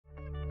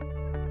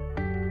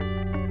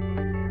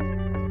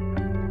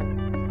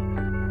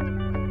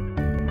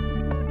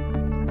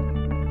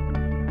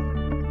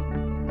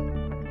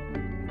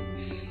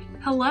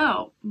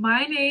Hello,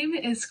 my name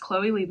is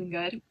Chloe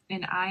Liebengood,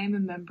 and I am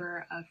a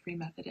member of Free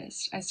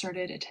Methodist. I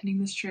started attending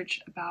this church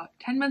about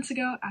 10 months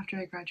ago after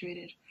I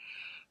graduated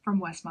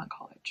from Westmont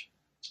College.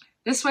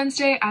 This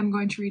Wednesday, I'm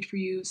going to read for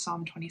you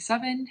Psalm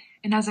 27,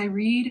 and as I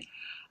read,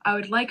 I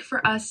would like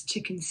for us to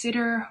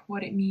consider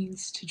what it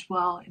means to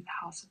dwell in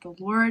the house of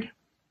the Lord,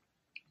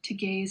 to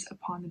gaze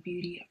upon the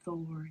beauty of the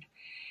Lord,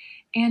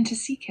 and to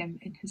seek Him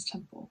in His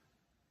temple.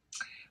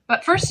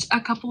 But first, a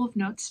couple of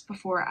notes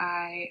before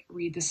I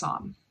read the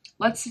psalm.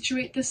 Let's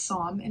situate this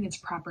psalm in its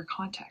proper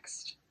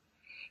context.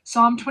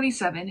 Psalm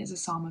 27 is a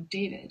psalm of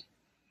David,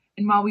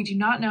 and while we do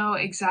not know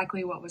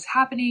exactly what was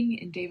happening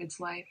in David's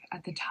life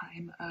at the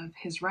time of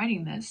his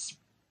writing this,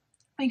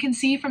 we can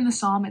see from the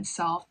psalm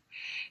itself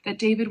that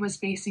David was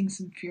facing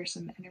some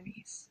fearsome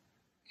enemies.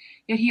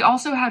 Yet he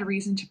also had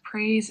reason to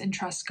praise and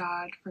trust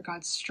God for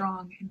God's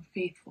strong and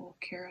faithful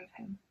care of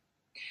him.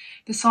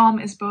 The psalm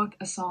is both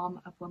a psalm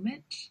of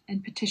lament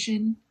and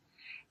petition,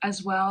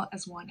 as well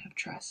as one of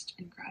trust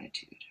and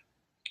gratitude.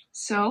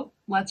 So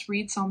let's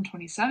read Psalm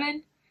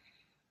 27.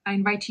 I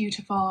invite you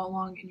to follow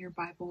along in your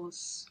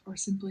Bibles, or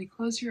simply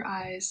close your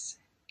eyes,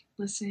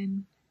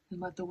 listen, and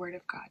let the word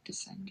of God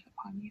descend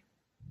upon you.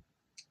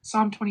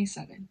 Psalm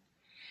 27.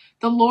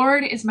 The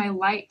Lord is my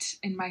light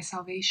and my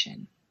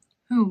salvation.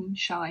 Whom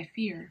shall I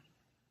fear?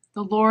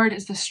 The Lord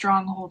is the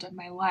stronghold of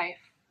my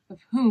life.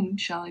 Of whom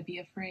shall I be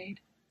afraid?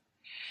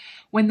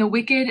 When the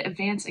wicked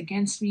advance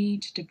against me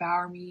to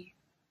devour me,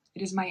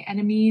 it is my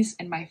enemies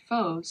and my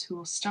foes who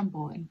will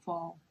stumble and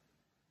fall.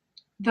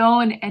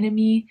 Though an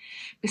enemy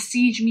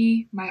besiege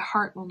me, my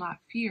heart will not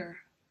fear.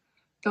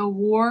 Though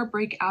war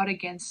break out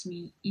against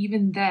me,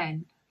 even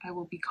then I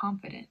will be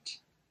confident.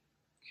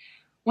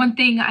 One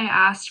thing I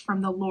asked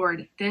from the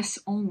Lord, this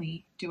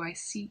only do I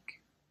seek,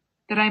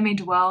 that I may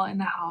dwell in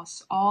the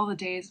house all the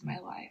days of my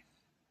life,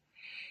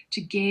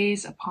 to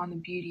gaze upon the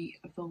beauty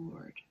of the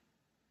Lord,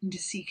 and to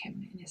seek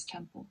Him in His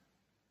temple.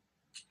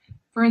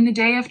 For in the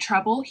day of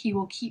trouble He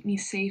will keep me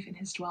safe in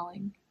His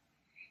dwelling.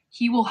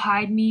 He will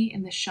hide me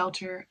in the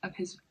shelter of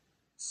His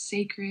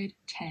sacred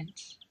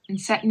tent and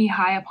set me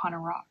high upon a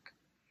rock.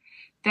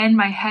 Then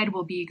my head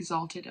will be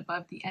exalted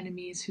above the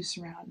enemies who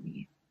surround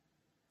me.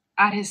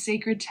 At His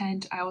sacred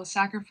tent I will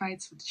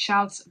sacrifice with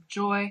shouts of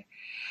joy.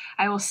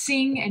 I will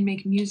sing and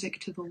make music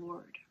to the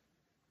Lord.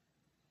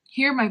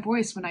 Hear my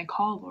voice when I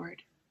call,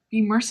 Lord.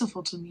 Be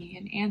merciful to me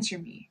and answer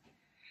me.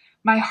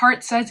 My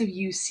heart says of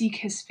you, seek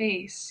His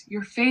face.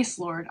 Your face,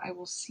 Lord, I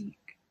will seek.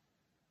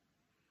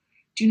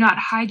 Do not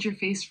hide your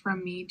face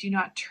from me. Do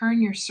not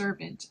turn your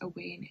servant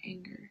away in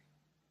anger.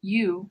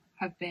 You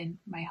have been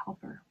my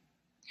helper.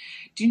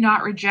 Do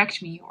not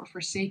reject me or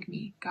forsake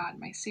me, God,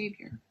 my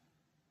Savior.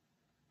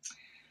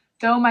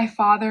 Though my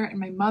father and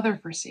my mother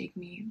forsake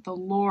me, the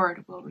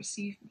Lord will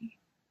receive me.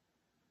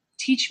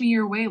 Teach me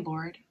your way,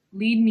 Lord.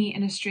 Lead me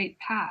in a straight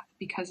path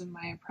because of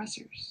my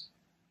oppressors.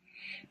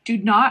 Do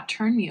not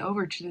turn me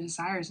over to the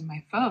desires of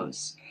my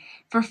foes,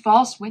 for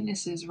false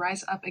witnesses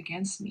rise up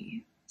against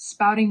me,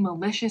 spouting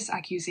malicious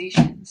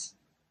accusations.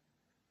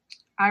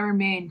 I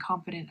remain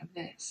confident of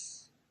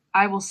this.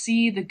 I will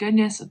see the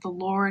goodness of the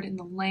Lord in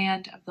the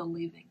land of the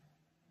living.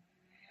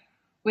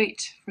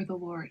 Wait for the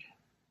Lord.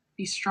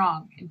 Be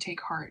strong and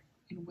take heart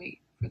and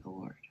wait for the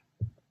Lord.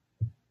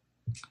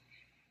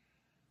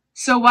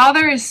 So while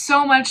there is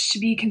so much to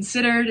be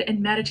considered and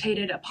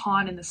meditated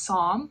upon in the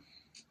psalm,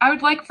 I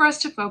would like for us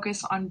to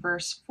focus on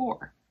verse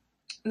 4.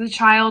 As a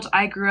child,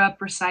 I grew up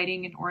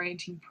reciting and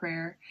orienting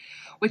prayer,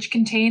 which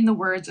contained the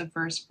words of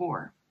verse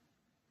 4.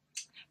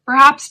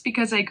 Perhaps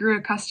because I grew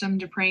accustomed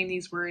to praying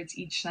these words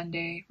each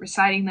Sunday,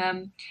 reciting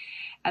them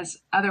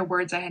as other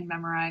words I had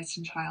memorized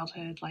in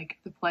childhood, like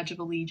the Pledge of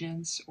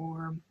Allegiance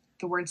or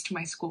the words to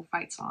my school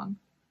fight song.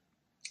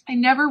 I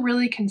never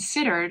really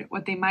considered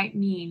what they might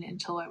mean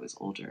until I was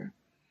older.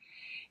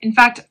 In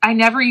fact, I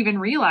never even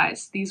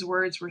realized these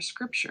words were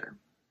scripture.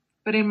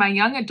 But in my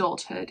young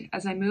adulthood,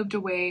 as I moved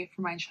away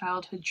from my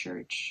childhood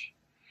church,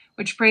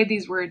 which prayed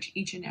these words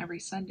each and every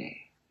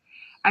Sunday,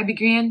 I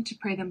began to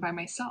pray them by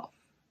myself.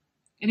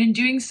 And in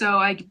doing so,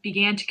 I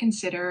began to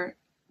consider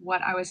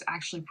what I was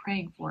actually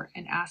praying for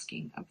and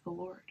asking of the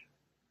Lord.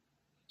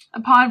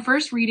 Upon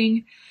first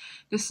reading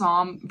the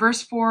psalm,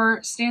 verse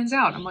 4 stands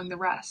out among the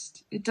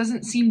rest. It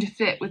doesn't seem to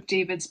fit with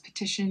David's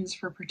petitions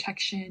for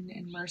protection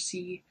and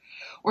mercy,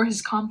 or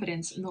his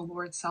confidence in the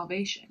Lord's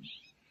salvation.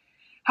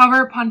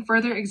 However, upon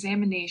further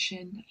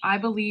examination, I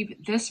believe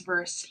this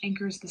verse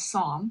anchors the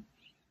psalm,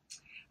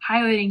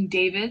 highlighting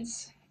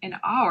David's and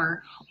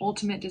our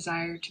ultimate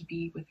desire to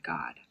be with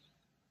God.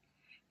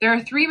 There are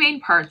three main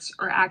parts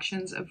or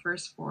actions of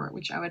verse 4,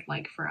 which I would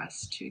like for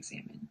us to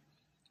examine.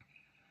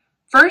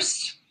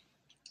 First,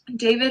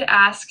 David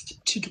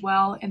asked to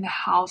dwell in the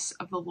house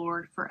of the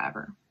Lord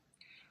forever.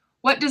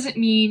 What does it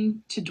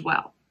mean to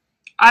dwell?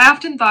 I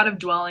often thought of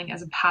dwelling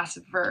as a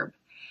passive verb,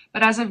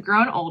 but as I've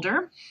grown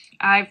older,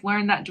 I've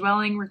learned that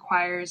dwelling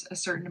requires a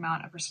certain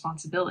amount of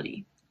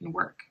responsibility and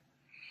work.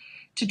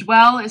 To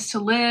dwell is to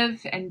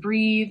live and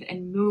breathe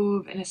and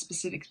move in a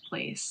specific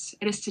place.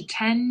 It is to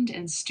tend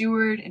and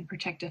steward and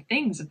protect the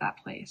things of that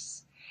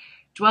place.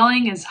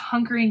 Dwelling is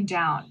hunkering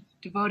down,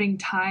 devoting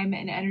time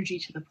and energy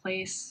to the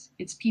place,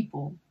 its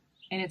people,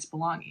 and its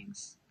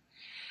belongings.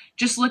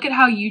 Just look at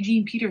how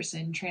Eugene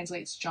Peterson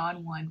translates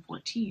John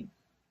 1:14,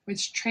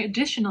 which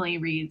traditionally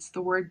reads,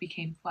 "The Word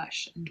became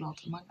flesh and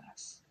dwelt among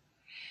us."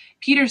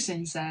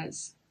 Peterson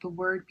says, "The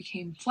Word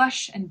became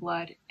flesh and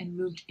blood and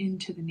moved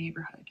into the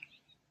neighborhood."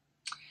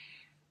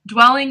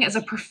 Dwelling is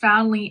a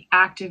profoundly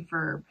active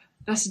verb.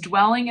 Thus,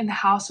 dwelling in the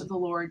house of the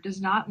Lord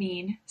does not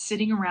mean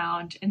sitting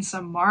around in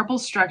some marble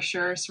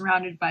structure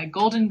surrounded by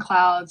golden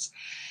clouds,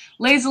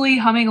 lazily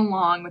humming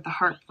along with a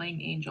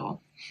harp-playing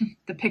angel,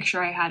 the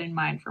picture I had in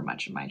mind for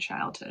much of my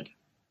childhood.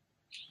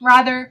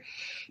 Rather,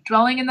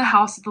 dwelling in the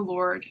house of the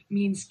Lord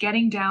means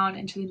getting down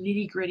into the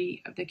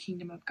nitty-gritty of the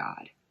kingdom of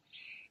God.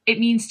 It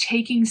means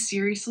taking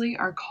seriously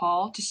our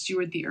call to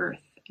steward the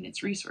earth and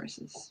its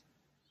resources.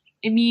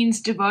 It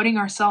means devoting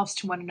ourselves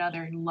to one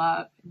another in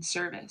love and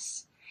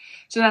service,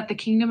 so that the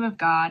kingdom of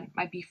God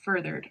might be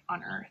furthered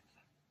on earth.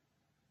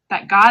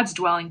 That God's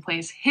dwelling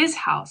place, his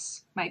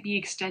house, might be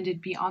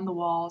extended beyond the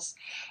walls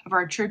of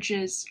our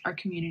churches, our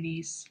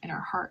communities, and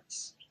our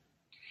hearts.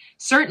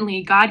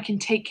 Certainly, God can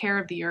take care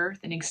of the earth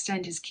and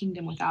extend his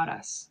kingdom without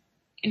us.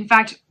 In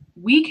fact,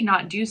 we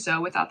cannot do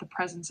so without the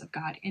presence of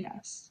God in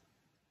us.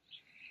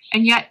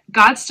 And yet,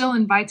 God still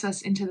invites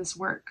us into this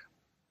work.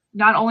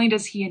 Not only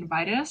does he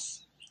invite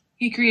us,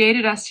 he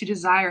created us to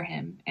desire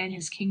him and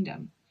his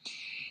kingdom.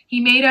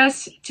 He made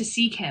us to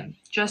seek him,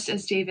 just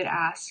as David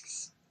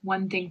asks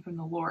one thing from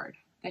the Lord,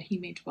 that he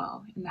may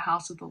dwell in the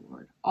house of the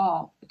Lord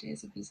all the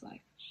days of his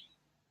life.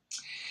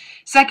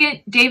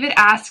 Second, David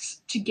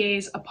asks to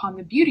gaze upon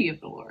the beauty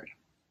of the Lord.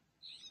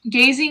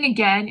 Gazing,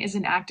 again, is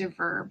an active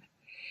verb.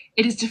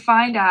 It is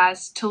defined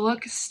as to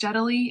look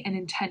steadily and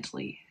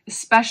intently,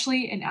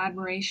 especially in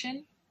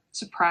admiration,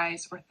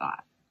 surprise, or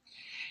thought.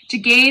 To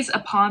gaze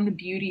upon the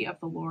beauty of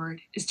the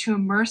Lord is to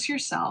immerse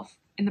yourself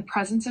in the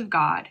presence of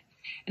God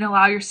and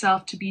allow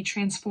yourself to be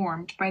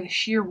transformed by the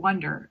sheer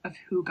wonder of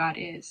who God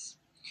is.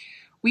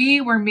 We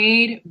were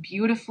made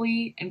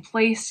beautifully and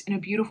placed in a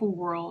beautiful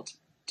world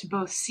to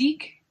both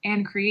seek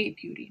and create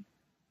beauty.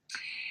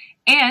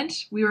 And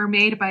we were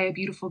made by a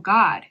beautiful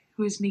God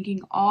who is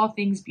making all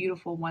things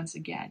beautiful once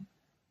again.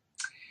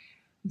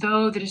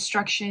 Though the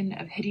destruction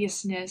of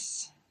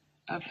hideousness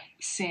of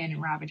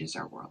sin ravages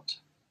our world.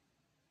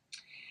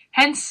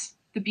 Hence,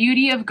 the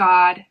beauty of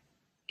God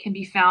can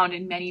be found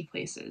in many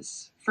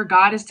places, for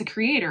God is the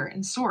creator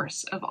and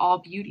source of all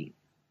beauty.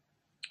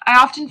 I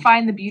often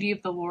find the beauty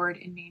of the Lord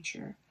in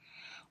nature,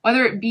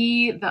 whether it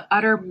be the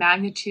utter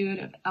magnitude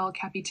of El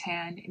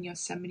Capitan in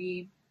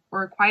Yosemite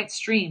or a quiet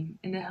stream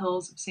in the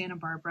hills of Santa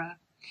Barbara.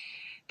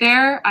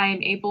 There I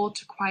am able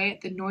to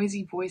quiet the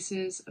noisy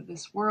voices of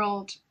this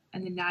world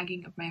and the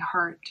nagging of my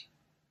heart,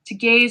 to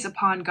gaze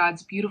upon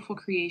God's beautiful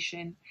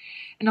creation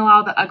and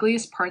allow the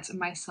ugliest parts of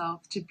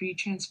myself to be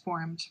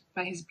transformed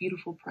by his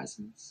beautiful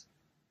presence.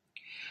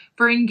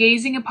 For in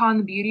gazing upon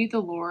the beauty of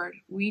the Lord,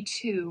 we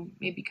too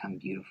may become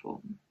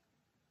beautiful.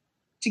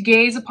 To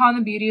gaze upon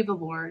the beauty of the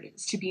Lord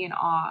is to be in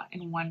awe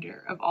and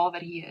wonder of all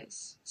that he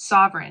is,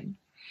 sovereign,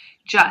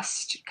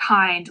 just,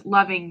 kind,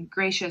 loving,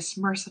 gracious,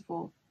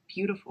 merciful,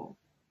 beautiful.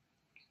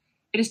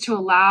 It is to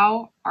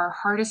allow our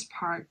hardest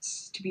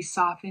parts to be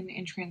softened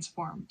and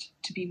transformed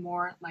to be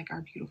more like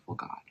our beautiful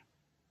God.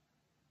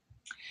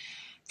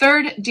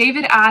 Third,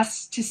 David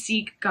asks to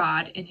seek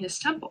God in his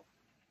temple.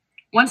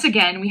 Once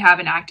again, we have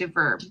an active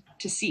verb,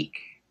 to seek.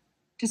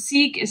 To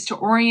seek is to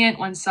orient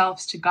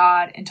oneself to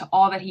God and to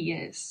all that he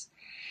is.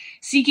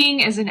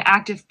 Seeking is an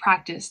active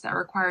practice that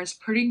requires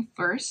putting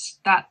first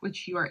that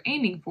which you are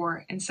aiming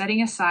for and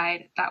setting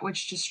aside that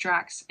which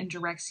distracts and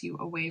directs you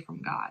away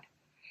from God.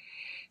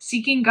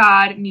 Seeking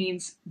God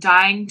means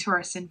dying to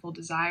our sinful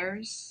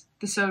desires,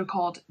 the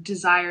so-called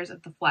desires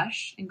of the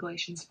flesh in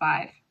Galatians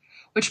 5,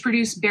 which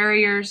produce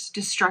barriers,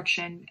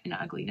 destruction, and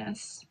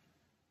ugliness.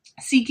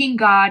 Seeking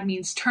God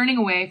means turning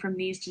away from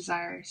these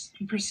desires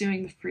and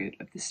pursuing the fruit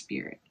of the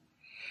Spirit,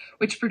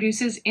 which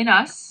produces in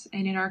us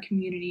and in our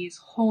communities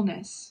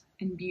wholeness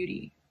and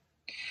beauty.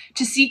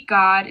 To seek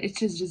God is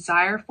to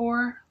desire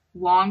for,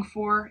 long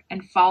for,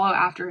 and follow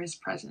after his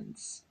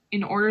presence,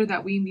 in order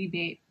that we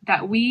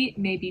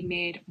may be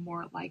made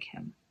more like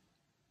him.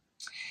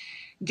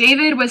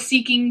 David was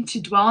seeking to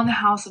dwell in the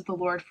house of the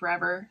Lord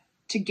forever,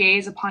 to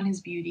gaze upon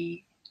his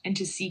beauty, and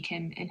to seek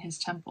him in his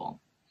temple.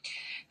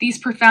 These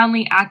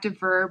profoundly active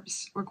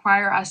verbs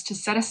require us to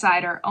set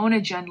aside our own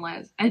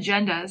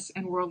agendas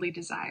and worldly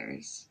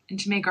desires, and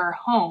to make our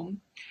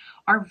home,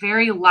 our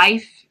very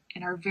life,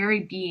 and our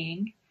very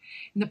being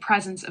in the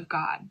presence of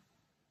God.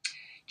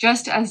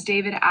 Just as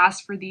David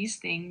asked for these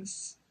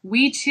things,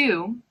 we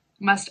too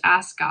must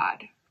ask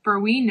God, for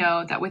we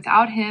know that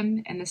without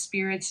him and the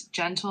Spirit's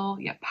gentle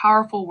yet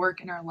powerful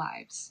work in our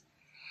lives,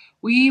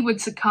 we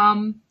would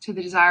succumb to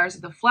the desires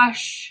of the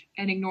flesh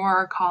and ignore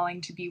our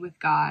calling to be with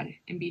God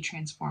and be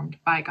transformed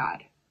by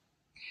God.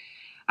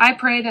 I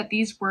pray that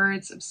these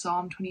words of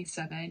Psalm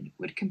 27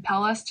 would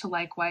compel us to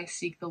likewise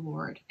seek the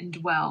Lord and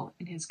dwell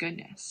in his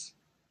goodness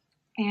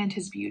and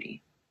his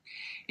beauty.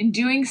 In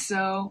doing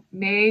so,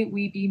 may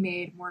we be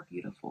made more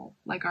beautiful,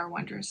 like our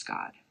wondrous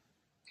God.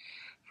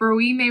 For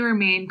we may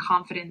remain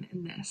confident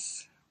in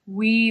this: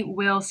 we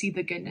will see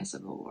the goodness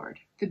of the Lord,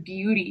 the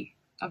beauty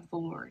of the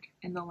Lord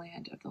in the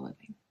land of the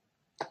living.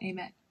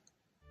 Amen.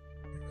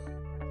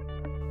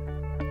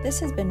 This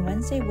has been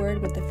Wednesday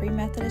Word with the Free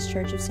Methodist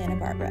Church of Santa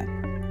Barbara.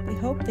 We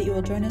hope that you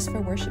will join us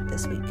for worship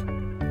this week.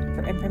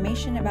 For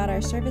information about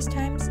our service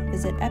times,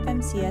 visit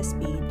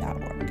fmcsb.org.